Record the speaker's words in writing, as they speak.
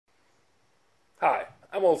Hi,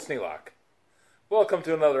 I'm Old Sneelock. Welcome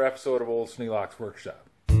to another episode of Old Sneelock's Workshop.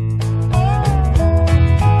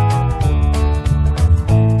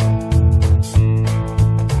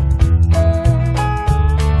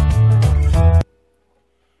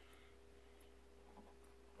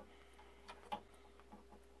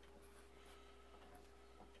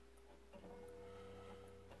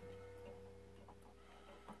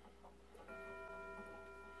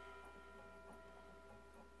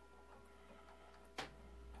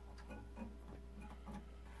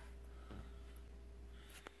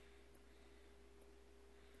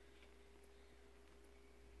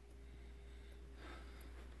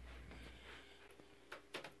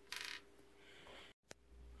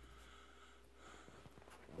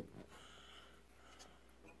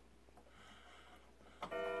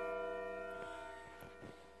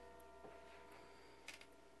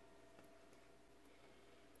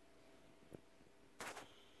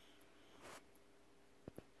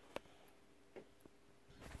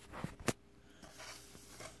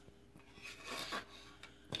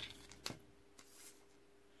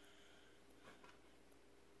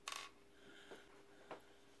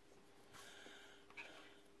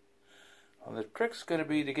 Well, the trick's going to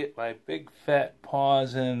be to get my big fat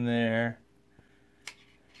paws in there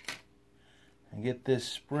and get this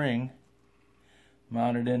spring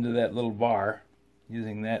mounted into that little bar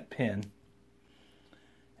using that pin,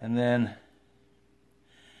 and then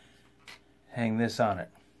hang this on it.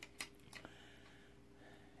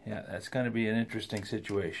 Yeah, that's going to be an interesting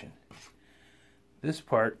situation. This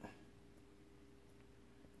part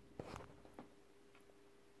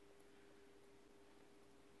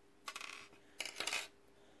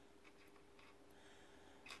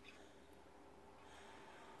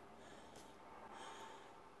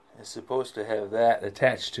is supposed to have that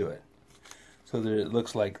attached to it so that it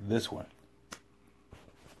looks like this one.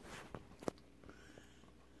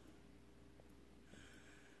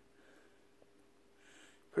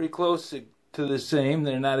 Pretty close to the same.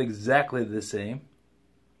 They're not exactly the same,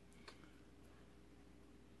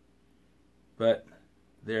 but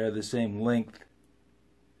they're the same length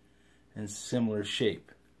and similar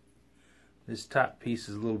shape. This top piece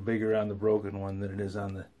is a little bigger on the broken one than it is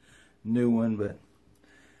on the new one, but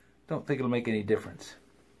don't think it'll make any difference.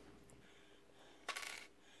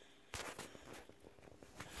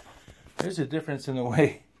 There's a difference in the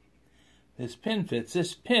way this pin fits.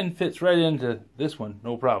 This pin fits right into this one,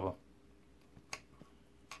 no problem.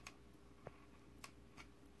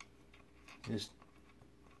 Just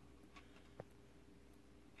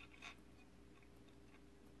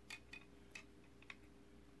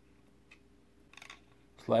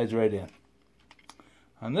slides right in.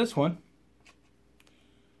 On this one,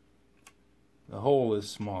 the hole is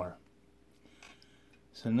smaller.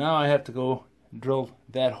 So now I have to go drill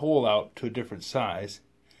that hole out to a different size,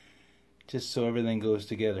 just so everything goes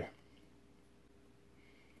together.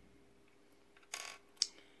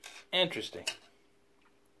 Interesting.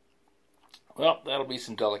 Well, that'll be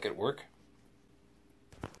some delicate work.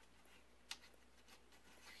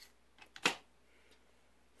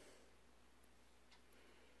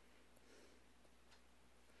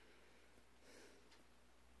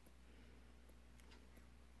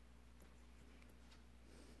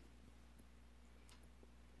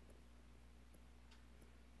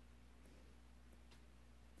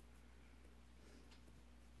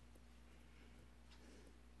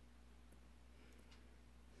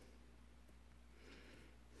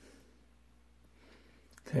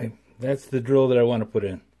 Okay, that's the drill that I want to put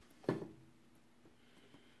in.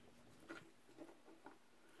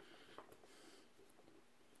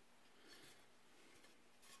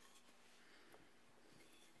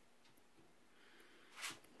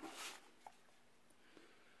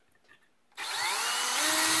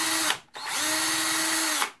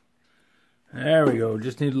 There we go,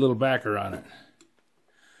 just need a little backer on it.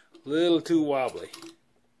 A little too wobbly.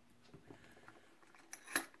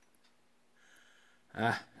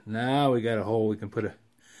 Now we got a hole we can put a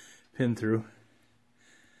pin through.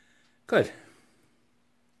 Good.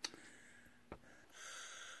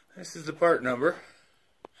 This is the part number,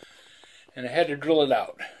 and I had to drill it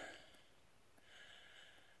out.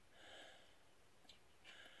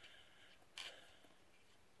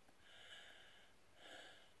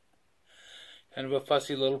 Kind of a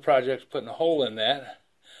fussy little project putting a hole in that.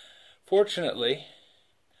 Fortunately,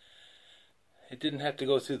 it didn't have to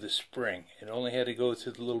go through the spring. It only had to go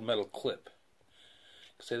through the little metal clip,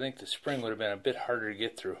 because I think the spring would have been a bit harder to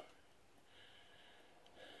get through.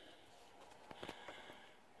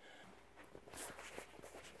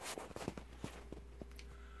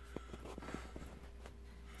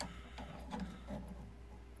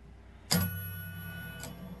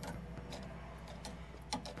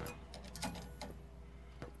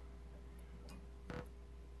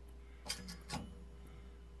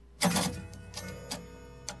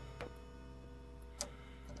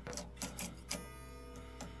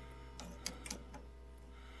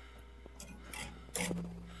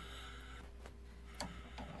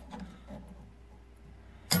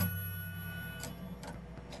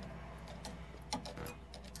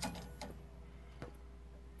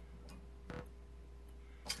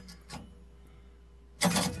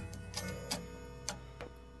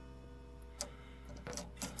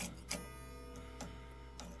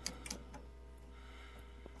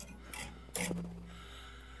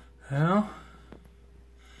 Well,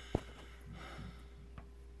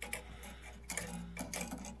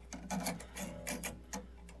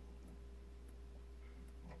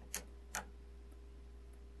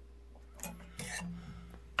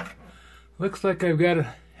 looks like I've got it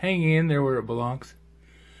hanging in there where it belongs.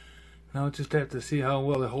 Now I'll just have to see how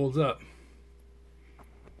well it holds up.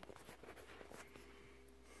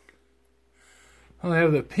 I'll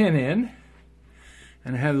have the pin in,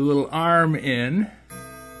 and I have the little arm in,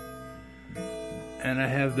 and I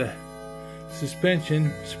have the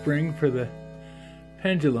suspension spring for the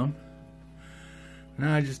pendulum.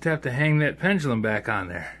 Now I just have to hang that pendulum back on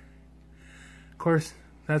there. Of course,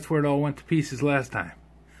 that's where it all went to pieces last time.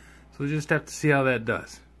 So we'll just have to see how that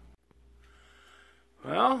does.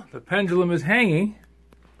 Well, the pendulum is hanging.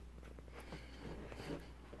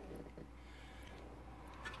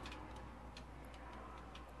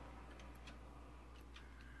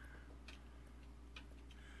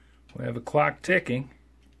 We have a clock ticking.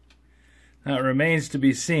 Now it remains to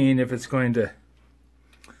be seen if it's going to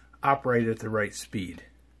operate at the right speed.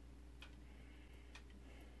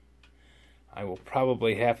 I will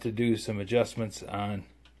probably have to do some adjustments on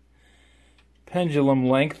pendulum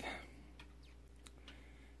length.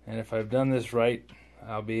 And if I've done this right,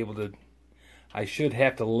 I'll be able to, I should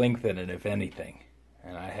have to lengthen it if anything.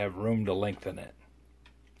 And I have room to lengthen it.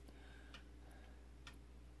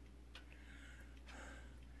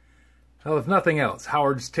 Well, if nothing else,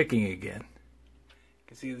 Howard's ticking again. You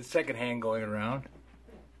can see the second hand going around.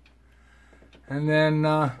 And then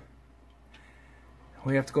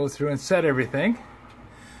we have to go through and set everything.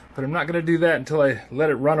 But I'm not going to do that until I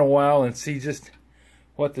let it run a while and see just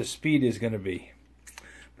what the speed is going to be.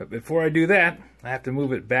 But before I do that, I have to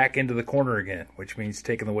move it back into the corner again, which means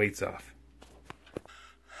taking the weights off.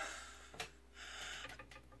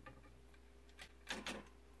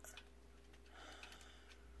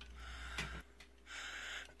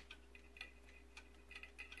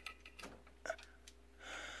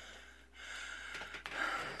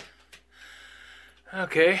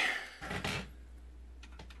 Okay.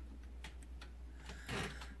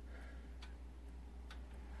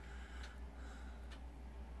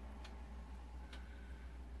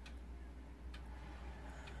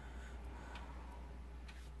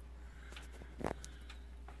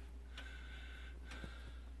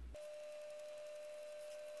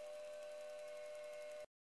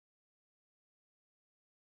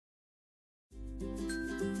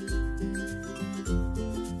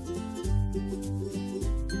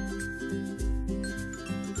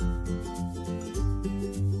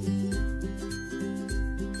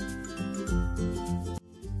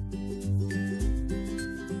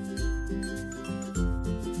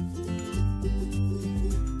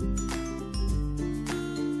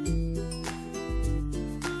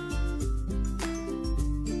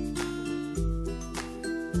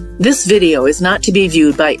 This video is not to be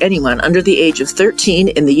viewed by anyone under the age of 13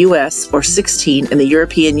 in the U.S. or 16 in the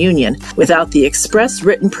European Union without the express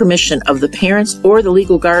written permission of the parents or the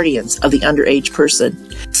legal guardians of the underage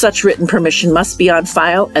person. Such written permission must be on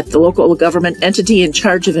file at the local government entity in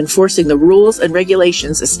charge of enforcing the rules and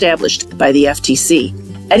regulations established by the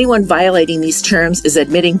FTC. Anyone violating these terms is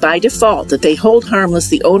admitting by default that they hold harmless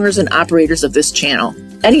the owners and operators of this channel.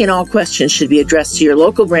 Any and all questions should be addressed to your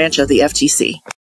local branch of the FTC.